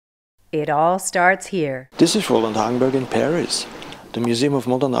It all starts here. This is Roland Hagenberg in Paris. The Museum of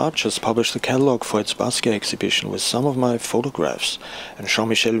Modern Art just published a catalogue for its Basquiat exhibition with some of my photographs, and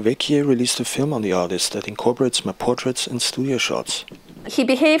Jean-Michel Basquiat released a film on the artist that incorporates my portraits and studio shots. He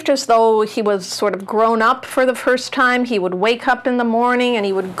behaved as though he was sort of grown up for the first time. He would wake up in the morning and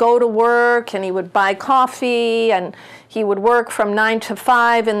he would go to work and he would buy coffee and he would work from 9 to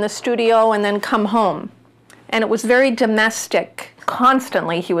 5 in the studio and then come home. And it was very domestic.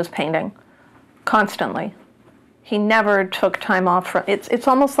 Constantly he was painting. Constantly. He never took time off from it. It's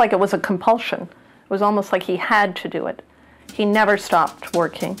almost like it was a compulsion. It was almost like he had to do it. He never stopped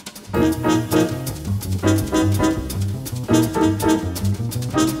working.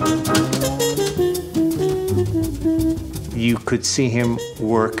 You could see him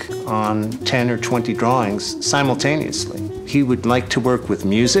work on 10 or 20 drawings simultaneously. He would like to work with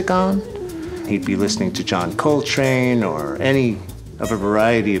music on. He'd be listening to John Coltrane or any of a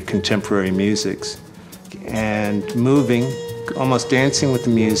variety of contemporary musics and moving, almost dancing with the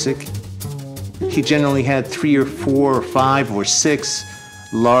music. He generally had 3 or 4 or 5 or 6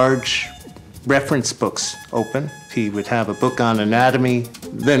 large reference books open. He would have a book on anatomy,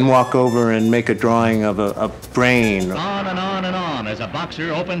 then walk over and make a drawing of a brain. On and on and on as a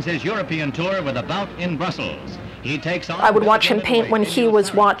boxer opens his European tour with a bout in Brussels. He takes on. I would watch him paint when he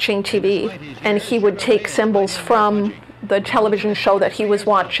was watching TV, and he would take symbols from the television show that he was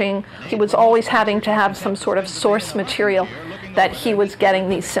watching. He was always having to have some sort of source material that he was getting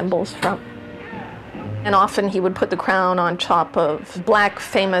these symbols from. And often he would put the crown on top of black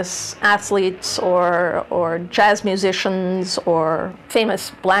famous athletes or jazz musicians or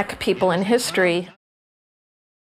famous black people in history.